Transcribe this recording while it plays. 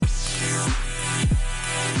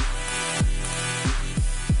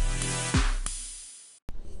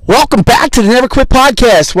Welcome back to the Never Quit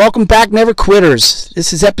Podcast. Welcome back, Never Quitters.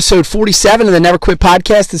 This is episode 47 of the Never Quit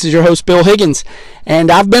Podcast. This is your host, Bill Higgins, and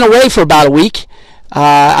I've been away for about a week.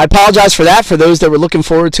 I apologize for that for those that were looking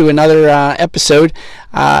forward to another episode.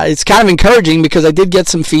 It's kind of encouraging because I did get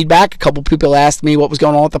some feedback. A couple people asked me what was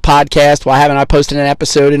going on with the podcast. Why haven't I posted an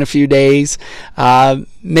episode in a few days?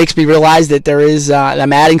 Makes me realize that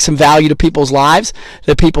I'm adding some value to people's lives,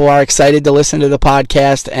 that people are excited to listen to the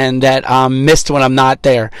podcast, and that I'm missed when I'm not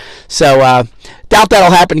there. So doubt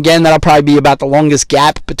that'll happen again. That'll probably be about the longest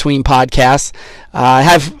gap between podcasts.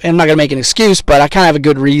 I'm not going to make an excuse, but I kind of have a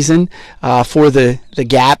good reason for the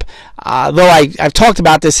gap. Though I've talked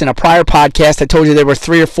about this in a prior podcast. I told you there were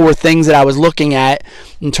 3 or 4 things that I was looking at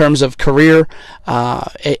in terms of career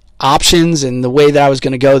options and the way that I was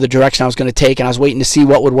going to go, the direction I was going to take, and I was waiting to see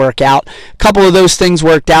what would work out. A couple of those things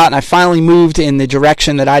worked out, and I finally moved in the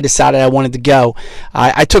direction that I decided I wanted to go.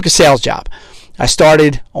 I took a sales job. I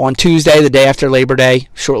started on Tuesday, the day after Labor Day,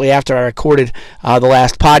 shortly after I recorded the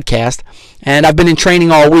last podcast, and I've been in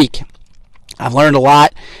training all week. I've learned a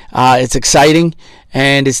lot. It's exciting,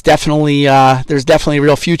 and it's definitely there's definitely a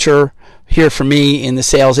real future here for me in the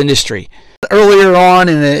sales industry. Earlier on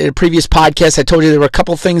in a previous podcast, I told you there were a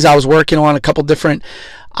couple things I was working on, a couple different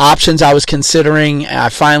options I was considering. I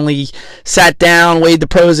finally sat down, weighed the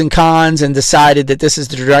pros and cons, and decided that this is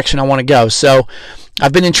the direction I want to go. So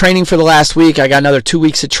I've been in training for the last week. I got another 2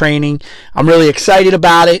 weeks of training. I'm really excited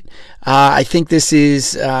about it. I think this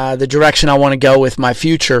is the direction I want to go with my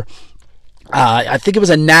future. I think it was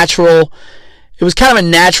kind of a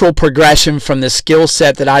natural progression from the skill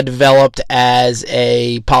set that I developed as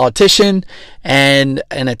a politician and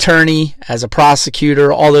an attorney, as a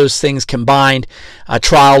prosecutor, all those things combined, a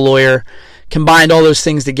trial lawyer, combined all those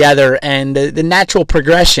things together. And the natural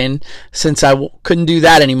progression, since I couldn't do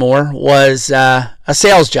that anymore, was a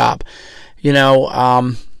sales job. You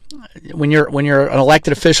know, when you're an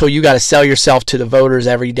elected official, you got to sell yourself to the voters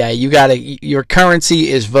every day. Your currency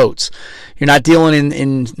is votes. You're not dealing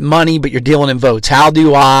in money, but you're dealing in votes. How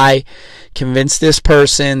do I convince this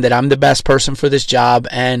person that I'm the best person for this job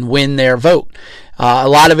and win their vote? A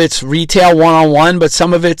lot of it's retail one-on-one, but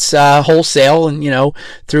some of it's wholesale, and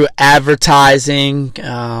through advertising,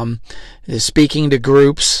 speaking to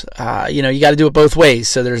groups. You got to do it both ways.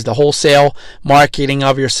 So there's the wholesale marketing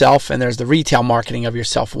of yourself, and there's the retail marketing of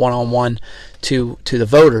yourself one-on-one to the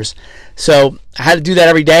voters. So I had to do that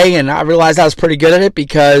every day, and I realized I was pretty good at it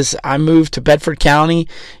because I moved to Bedford County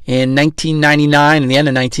in 1999, in the end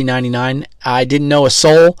of 1999. I didn't know a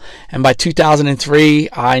soul, and by 2003,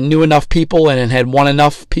 I knew enough people and had won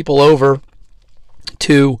enough people over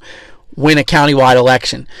to win a countywide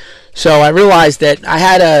election. So I realized that I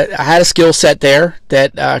had a skill set there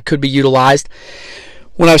that could be utilized.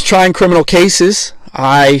 When I was trying criminal cases,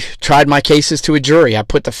 I tried my cases to a jury. I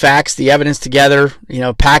put the facts, the evidence together,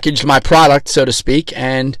 packaged my product, so to speak,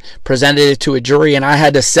 and presented it to a jury, and I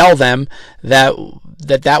had to sell them that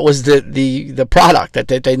was the product, that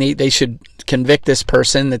they should convict this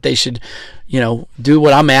person, that they should do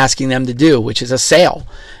what I'm asking them to do, which is a sale.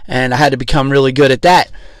 And I had to become really good at that.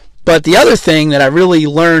 But the other thing that I really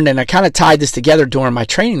learned, and I kind of tied this together during my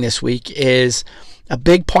training this week, is a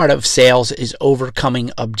big part of sales is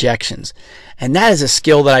overcoming objections. And that is a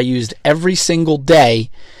skill that I used every single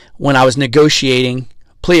day when I was negotiating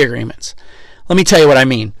plea agreements. Let me tell you what I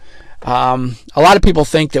mean. A lot of people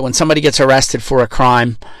think that when somebody gets arrested for a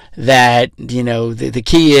crime, that the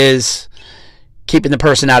key is keeping the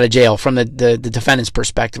person out of jail from the defendant's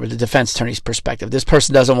perspective or the defense attorney's perspective. This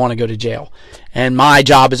person doesn't want to go to jail, and my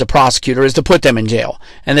job as a prosecutor is to put them in jail,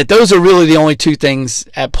 and that those are really the only 2 things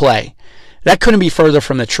at play. That couldn't be further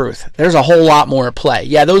from the truth. There's a whole lot more at play.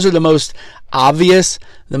 Yeah, those are the most obvious,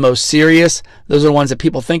 the most serious. Those are the ones that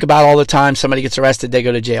people think about all the time. Somebody gets arrested, they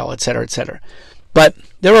go to jail, etc., etc. But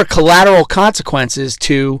there are collateral consequences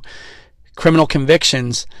to criminal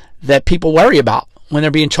convictions that people worry about when they're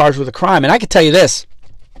being charged with a crime. And I can tell you this,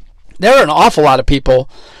 there are an awful lot of people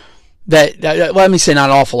let me say not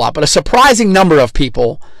an awful lot, but a surprising number of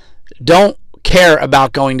people don't care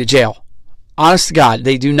about going to jail. Honest to God,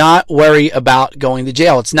 they do not worry about going to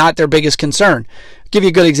jail. It's not their biggest concern. I'll give you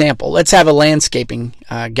a good example. Let's have a landscaping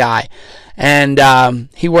guy, and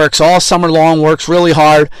he works all summer long, works really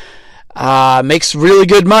hard, makes really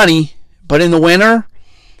good money, but in the winter,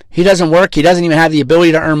 he doesn't work. He doesn't even have the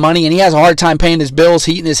ability to earn money, and he has a hard time paying his bills,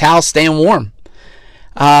 heating his house, staying warm.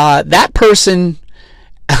 That person,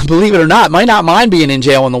 believe it or not, might not mind being in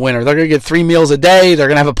jail in the winter. They're going to get 3 meals a day. They're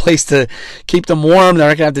going to have a place to keep them warm. They're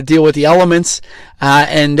not going to have to deal with the elements,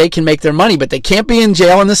 and they can make their money. But they can't be in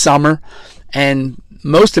jail in the summer, and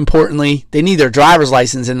most importantly, they need their driver's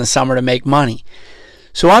license in the summer to make money.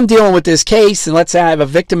 So I'm dealing with this case, and let's say I have a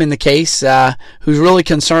victim in the case who's really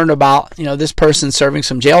concerned about, this person serving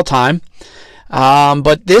some jail time.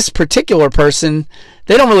 But this particular person,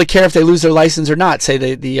 they don't really care if they lose their license or not. Say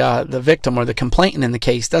the victim or the complainant in the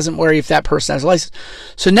case doesn't worry if that person has a license.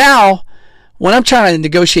 So now, when I'm trying to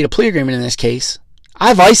negotiate a plea agreement in this case,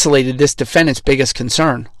 I've isolated this defendant's biggest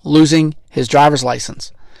concern, losing his driver's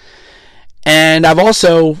license. And I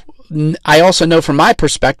also know from my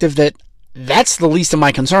perspective that that's the least of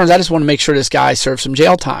my concerns. I just want to make sure this guy serves some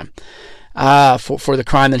jail time for the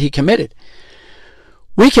crime that he committed.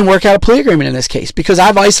 We can work out a plea agreement in this case because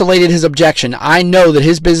I've isolated his objection. I know that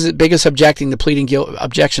his biggest objection to pleading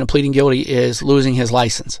guilty is losing his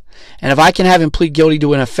license. And if I can have him plead guilty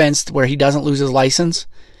to an offense where he doesn't lose his license,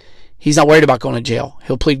 he's not worried about going to jail.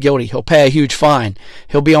 He'll plead guilty. He'll pay a huge fine.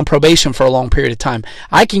 He'll be on probation for a long period of time.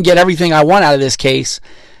 I can get everything I want out of this case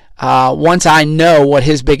once I know what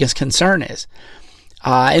his biggest concern is.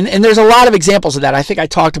 And there's a lot of examples of that. I think I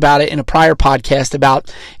talked about it in a prior podcast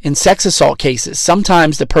about in sex assault cases.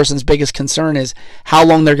 Sometimes the person's biggest concern is how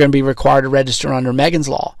long they're going to be required to register under Megan's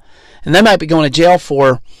Law. And they might be going to jail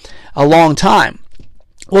for a long time.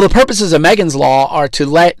 Well, the purposes of Megan's Law are to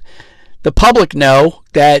let the public know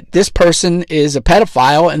that this person is a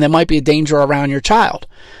pedophile and there might be a danger around your child.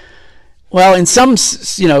 Well, in some,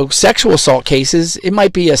 sexual assault cases, it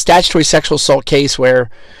might be a statutory sexual assault case where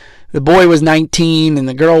the boy was 19 and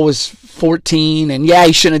the girl was 14, and yeah,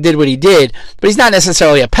 he shouldn't have did what he did, but he's not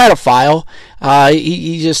necessarily a pedophile.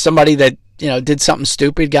 He's just somebody that, did something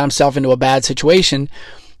stupid, got himself into a bad situation.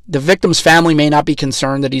 The victim's family may not be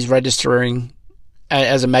concerned that he's registering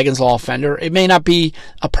as a Megan's Law offender. It may not be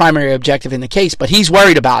a primary objective in the case, but he's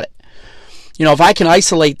worried about it. If I can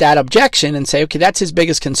isolate that objection and say, okay, that's his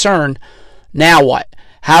biggest concern, now what?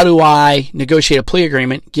 How do I negotiate a plea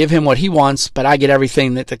agreement, give him what he wants, but I get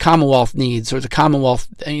everything that the Commonwealth needs or the Commonwealth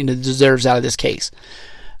deserves out of this case?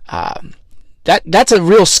 That's a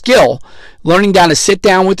real skill, learning down to sit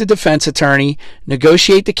down with the defense attorney,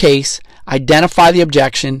 negotiate the case, identify the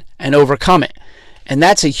objection, and overcome it. And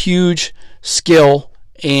that's a huge skill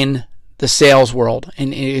in the sales world.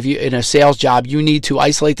 And if you in a sales job, you need to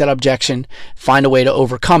isolate that objection, find a way to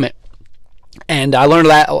overcome it. And I learned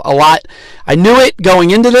that a lot. I knew it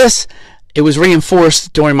going into this. It was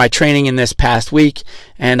reinforced during my training in this past week,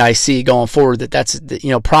 and I see going forward that that's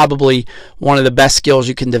probably one of the best skills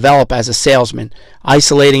you can develop as a salesman,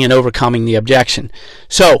 isolating and overcoming the objection.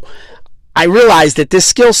 So I realized that this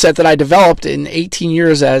skill set that I developed in 18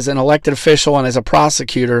 years as an elected official and as a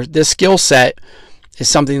prosecutor, this skill set is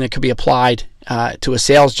something that could be applied to a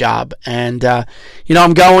sales job. And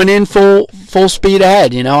I'm going in full speed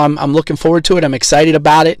ahead. I'm looking forward to it. I'm excited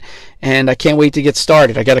about it, and I can't wait to get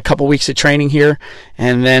started. I got a couple weeks of training here,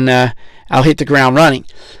 and then I'll hit the ground running.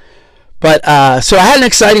 But so I had an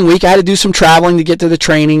exciting week. I had to do some traveling to get to the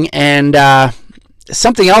training, and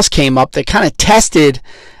something else came up that kind of tested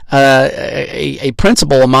a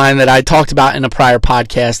principle of mine that I talked about in a prior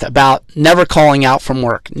podcast about never calling out from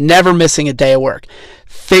work, never missing a day of work,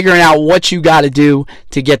 figuring out what you got to do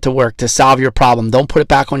to get to work, to solve your problem. Don't put it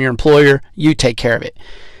back on your employer. You take care of it.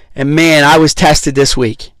 And man, I was tested this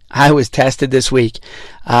week.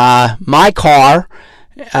 My car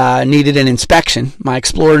needed an inspection. My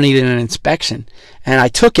Explorer needed an inspection. And I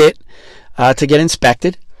took it to get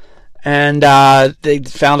inspected. And they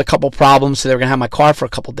found a couple problems, so they were going to have my car for a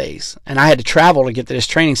couple days. And I had to travel to get to this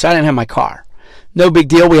training, so I didn't have my car. No big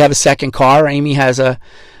deal. We have a second car. Amy has a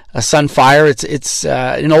Sunfire. It's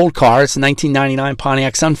an old car. It's a 1999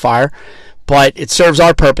 Pontiac Sunfire. But it serves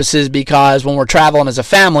our purposes because when we're traveling as a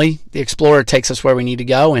family, the Explorer takes us where we need to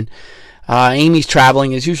go. And Amy's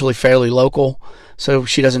traveling is usually fairly local, so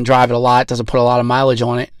she doesn't drive it a lot, doesn't put a lot of mileage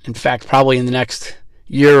on it. In fact, probably in the next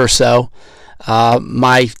year or so,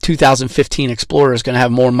 my 2015 Explorer is going to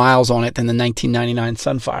have more miles on it than the 1999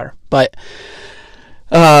 Sunfire. But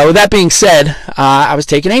with that being said, I was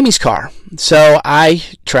taking Amy's car. So I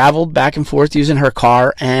traveled back and forth using her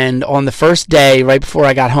car, and on the first day, right before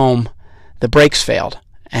I got home, the brakes failed.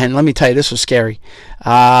 And let me tell you, this was scary.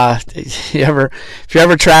 If you're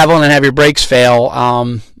ever traveling and have your brakes fail,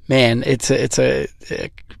 man, it's a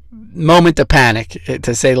moment to panic,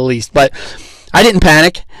 to say the least. But I didn't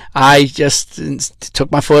panic. I just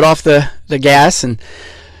took my foot off the gas and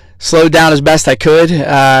slowed down as best I could,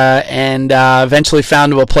 and eventually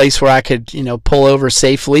found a place where I could, pull over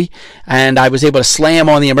safely. And I was able to slam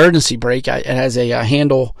on the emergency brake. It has a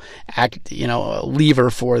handle, a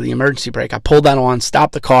lever for the emergency brake. I pulled that on,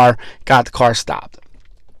 stopped the car, got the car stopped.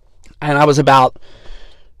 And I was about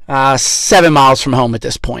 7 miles from home at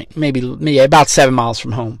this point, maybe about 7 miles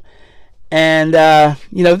from home. And,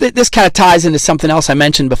 this kind of ties into something else I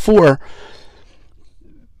mentioned before.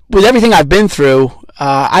 With everything I've been through,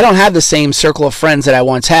 I don't have the same circle of friends that I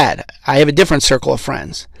once had. I have a different circle of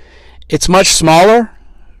friends. It's much smaller,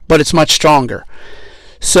 but it's much stronger.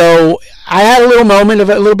 So I had a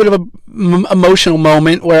little bit of an emotional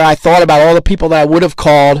moment where I thought about all the people that I would have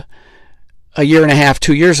called a year and a half,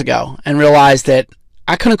 2 years ago, and realized that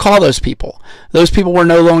I couldn't call those people. Those people were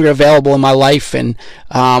no longer available in my life, and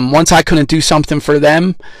once I couldn't do something for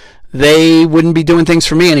them, they wouldn't be doing things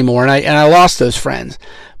for me anymore, and I lost those friends.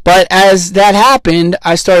 But as that happened,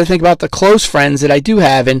 I started to think about the close friends that I do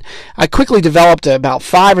have, and I quickly developed about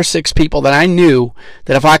 5 or 6 people that I knew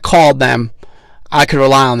that if I called them, I could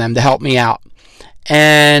rely on them to help me out.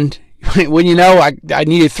 And when I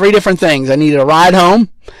needed 3 different things. I needed a ride home,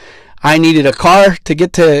 I needed a car to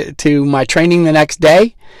get to my training the next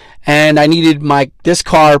day, and I needed this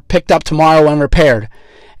car picked up tomorrow and repaired.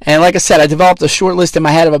 And like I said, I developed a short list in my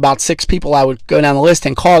head of about 6 people I would go down the list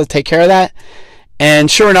and call to take care of that.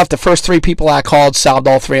 And sure enough, the first 3 people I called solved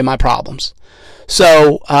all 3 of my problems.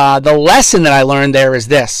 So the lesson that I learned there is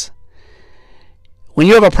this. When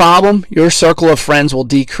you have a problem, your circle of friends will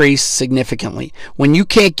decrease significantly. When you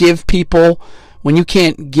can't give people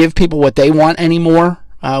what they want anymore,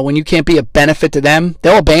 when you can't be a benefit to them,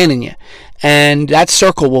 they'll abandon you. And that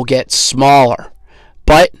circle will get smaller,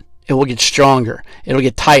 but it will get stronger. It'll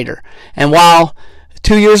get tighter. And while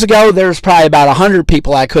 2 years ago, there's probably about 100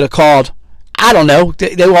 people I could have called, I don't know.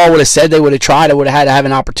 They all would have said they would have tried. I would have had to have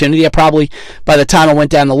an opportunity. I probably, by the time I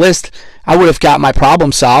went down the list, I would have got my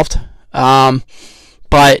problem solved.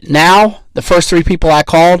 But now, the first 3 people I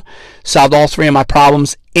called solved all 3 of my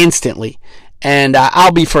problems instantly. And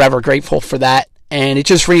I'll be forever grateful for that. And it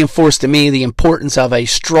just reinforced to me the importance of a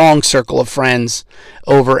strong circle of friends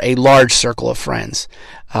over a large circle of friends.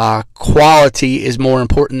 Quality is more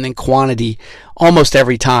important than quantity almost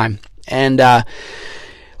every time. And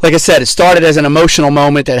like I said, it started as an emotional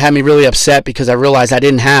moment that had me really upset because I realized I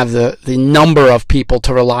didn't have the number of people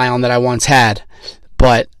to rely on that I once had.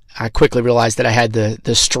 But I quickly realized that I had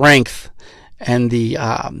the strength and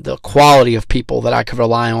the quality of people that I could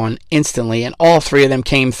rely on instantly. And all 3 of them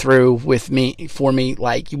came through for me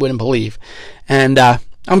like you wouldn't believe. And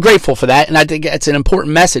I'm grateful for that, and I think it's an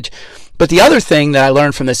important message. But the other thing that I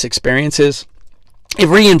learned from this experience is it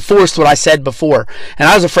reinforced what I said before. And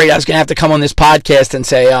I was afraid I was going to have to come on this podcast and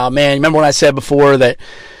say, oh man, remember when I said before that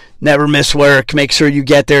never miss work, make sure you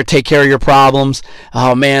get there, take care of your problems.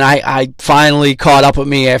 Oh man, I finally caught up with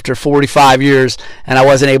me after 45 years and I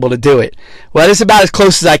wasn't able to do it. Well, this is about as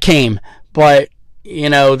close as I came. But,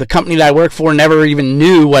 the company that I work for never even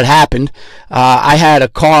knew what happened. I had a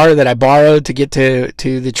car that I borrowed to get to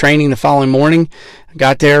the training the following morning. I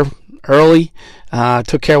got there early.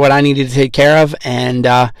 Took care of what I needed to take care of, and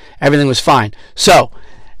everything was fine. So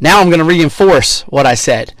now I'm going to reinforce what I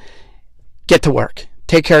said. Get to work.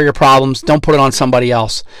 Take care of your problems. Don't put it on somebody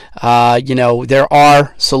else. There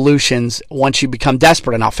are solutions once you become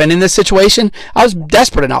desperate enough. And in this situation, I was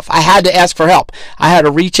desperate enough. I had to ask for help. I had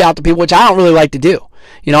to reach out to people, which I don't really like to do.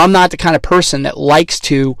 I'm not the kind of person that likes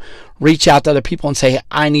to reach out to other people and say,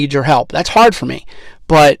 I need your help. That's hard for me.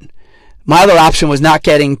 But my other option was not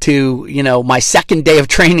getting to, my second day of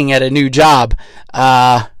training at a new job.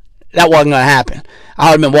 That wasn't going to happen.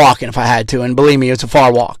 I would have been walking if I had to, and believe me, it's a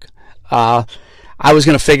far walk. I was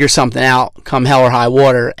going to figure something out come hell or high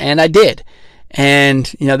water, and I did. And,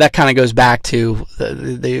 that kind of goes back to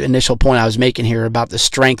the initial point I was making here about the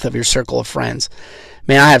strength of your circle of friends.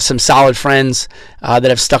 Man, I have some solid friends that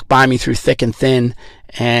have stuck by me through thick and thin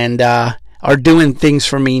and are doing things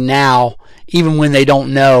for me now, even when they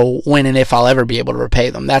don't know when and if I'll ever be able to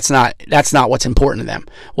repay them. That's not what's important to them.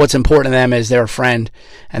 What's important to them is they're a friend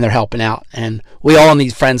and they're helping out. And we all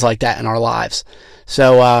need friends like that in our lives.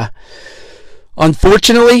 So,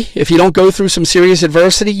 unfortunately, if you don't go through some serious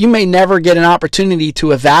adversity, you may never get an opportunity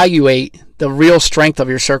to evaluate the real strength of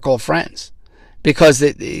your circle of friends. Because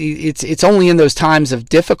it's only in those times of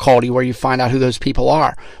difficulty where you find out who those people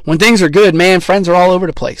are. When things are good, man, friends are all over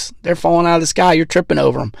the place. They're falling out of the sky. You're tripping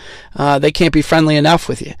over them. They can't be friendly enough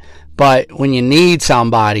with you. But when you need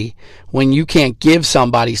somebody, when you can't give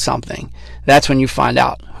somebody something, that's when you find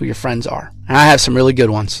out who your friends are. And I have some really good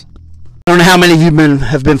ones. I don't know how many of you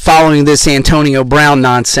have been following this Antonio Brown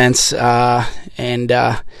nonsense, and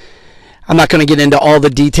I'm not going to get into all the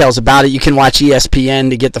details about it. You can watch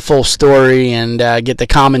ESPN to get the full story and get the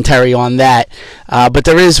commentary on that. But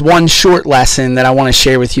there is one short lesson that I want to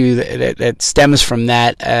share with you that stems from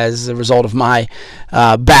that as a result of my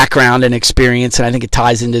background and experience, and I think it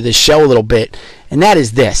ties into this show a little bit. And that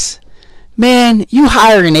is this. Man, you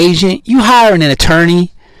hire an agent, you hire an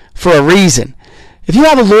attorney for a reason. If you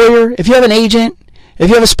have a lawyer, if you have an agent, if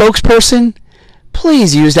you have a spokesperson,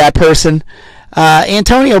 please use that person.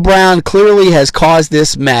 Antonio Brown clearly has caused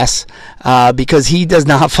this mess because he does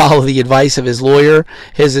not follow the advice of his lawyer,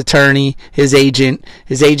 his attorney, his agent.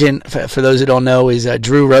 His agent, for those who don't know, is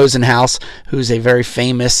Drew Rosenhaus, who's a very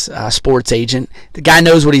famous sports agent. The guy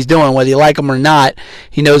knows what he's doing, whether you like him or not.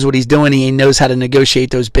 He knows what he's doing. He knows how to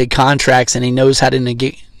negotiate those big contracts, and he knows how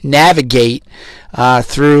to navigate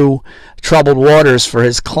through troubled waters for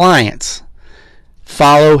his clients.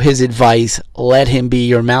 Follow his advice. Let him be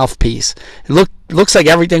your mouthpiece. It looks like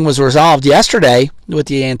everything was resolved yesterday with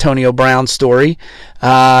the Antonio Brown story.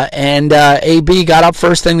 And AB got up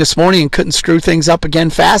first thing this morning and couldn't screw things up again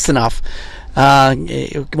fast enough.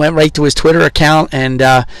 It went right to his Twitter account and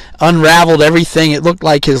unraveled everything. It looked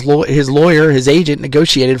like his lawyer, his agent,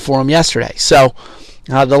 negotiated for him yesterday. So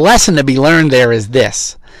the lesson to be learned there is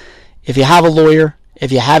this. If you have a lawyer,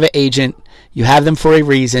 if you have an agent, you have them for a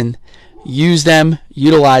reason. Use them,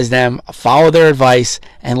 utilize them, follow their advice,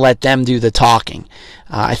 and let them do the talking.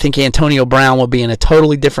 I think Antonio Brown will be in a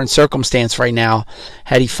totally different circumstance right now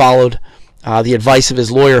had he followed the advice of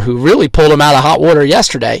his lawyer, who really pulled him out of hot water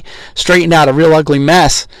yesterday, straightened out a real ugly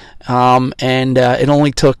mess, and it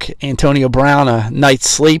only took Antonio Brown a night's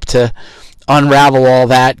sleep to unravel all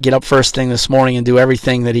that, get up first thing this morning and do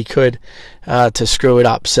everything that he could to screw it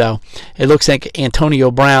up. So it looks like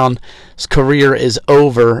Antonio Brown's career is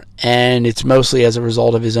over, and it's mostly as a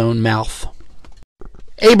result of his own mouth.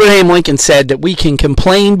 Abraham Lincoln said that we can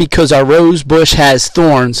complain because our rose bush has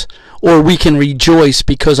thorns, or we can rejoice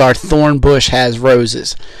because our thorn bush has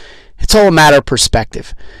roses. It's all a matter of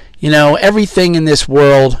perspective. You know, everything in this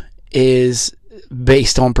world is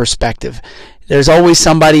based on perspective. There's always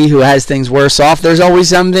somebody who has things worse off. There's always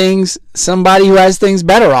somebody who has things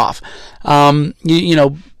better off. You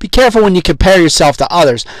know, be careful when you compare yourself to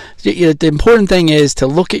others. The important thing is to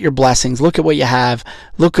look at your blessings, look at what you have,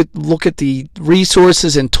 look at the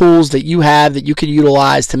resources and tools that you have that you can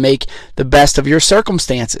utilize to make the best of your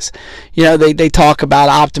circumstances. You know, they talk about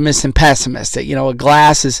optimists and pessimists, that, you know, a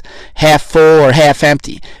glass is half full or half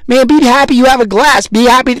empty. Man, be happy you have a glass. Be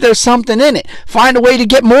happy that there's something in it. Find a way to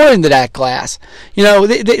get more into that glass. You know,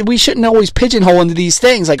 we shouldn't always pigeonhole into these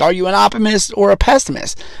things like, are you an optimist or a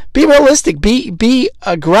pessimist? Be realistic. Be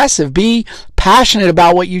aggressive. Be passionate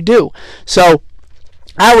about what you do. So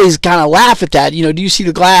I always kind of laugh at that. You know, do you see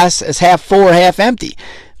the glass as half full or half empty?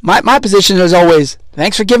 My position is always,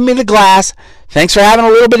 thanks for giving me the glass. Thanks for having a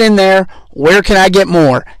little bit in there. Where can I get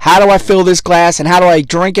more? How do I fill this glass, and how do I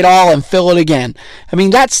drink it all and fill it again? I mean,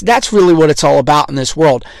 that's really what it's all about in this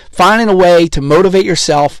world. Finding a way to motivate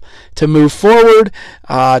yourself, to move forward,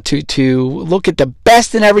 to look at the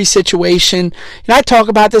best in every situation. You know, I talk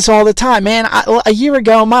about this all the time. Man, a year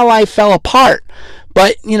ago, my life fell apart.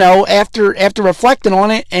 But, you know, after reflecting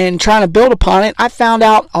on it and trying to build upon it, I found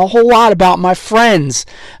out a whole lot about my friends,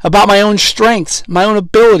 about my own strengths, my own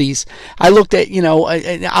abilities. I looked at, you know,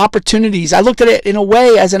 opportunities. I looked at it in a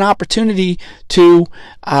way as an opportunity to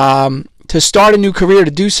start a new career,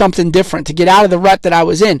 to do something different, to get out of the rut that I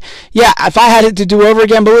was in. Yeah, if I had it to do over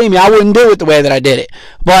again, believe me, I wouldn't do it the way that I did it.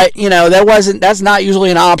 But, you know, that's not usually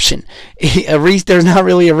an option. There's not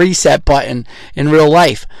really a reset button in real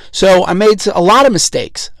life. So I made a lot of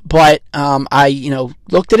mistakes, but I, you know,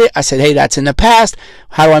 looked at it. I said, hey, that's in the past.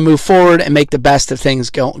 How do I move forward and make the best of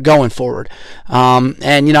things going forward?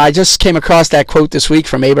 And, you know, I just came across that quote this week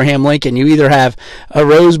from Abraham Lincoln. You either have a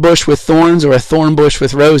rose bush with thorns or a thorn bush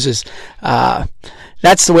with roses.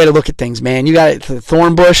 That's the way to look at things, man. You got a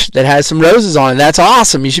thorn bush that has some roses on it. That's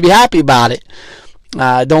awesome. You should be happy about it.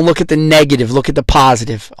 Don't look at the negative. Look at the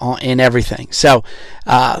positive in everything. So,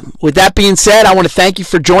 with that being said, I want to thank you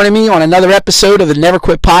for joining me on another episode of the Never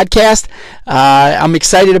Quit Podcast. I'm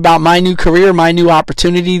excited about my new career, my new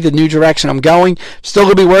opportunity, the new direction I'm going. Still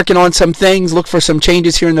going to be working on some things. Look for some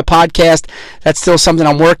changes here in the podcast. That's still something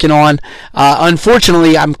I'm working on.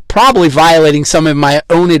 Unfortunately, I'm probably violating some of my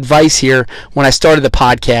own advice here when I started the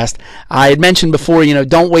podcast. I had mentioned before, you know,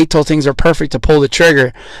 don't wait till things are perfect to pull the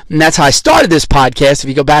trigger. And that's how I started this podcast. If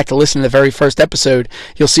you go back to listen to the very first episode,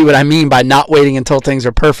 you'll see what I mean by not waiting until things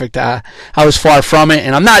are perfect. I was far from it,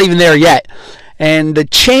 and I'm not even there yet. And the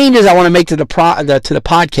changes I want to make to the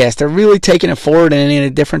podcast are really taking it forward in a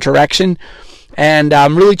different direction. And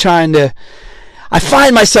I'm really trying to, I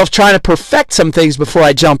find myself trying to perfect some things before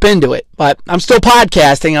I jump into it. But I'm still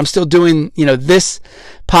podcasting. I'm still doing, this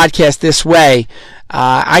podcast this way.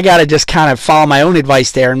 I got to just kind of follow my own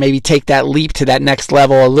advice there and maybe take that leap to that next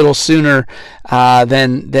level a little sooner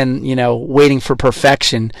than waiting for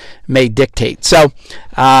perfection may dictate. So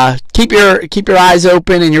keep your eyes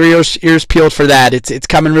open and your ears peeled for that. It's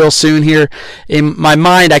coming real soon here. In my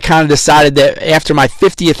mind, I kind of decided that after my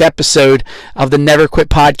 50th episode of the Never Quit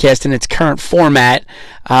podcast in its current format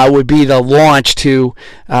would be the launch to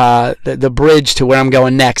the bridge to where I'm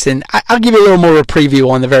going next. And I'll give you a little more of a preview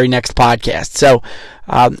on the very next podcast. So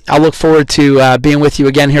I'll look forward to being with you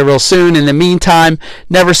again here real soon. In the meantime,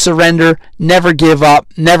 never surrender, never give up,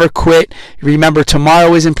 never quit. Remember,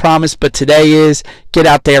 tomorrow isn't promised, but today is. Get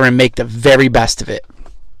out there and make the very best of it.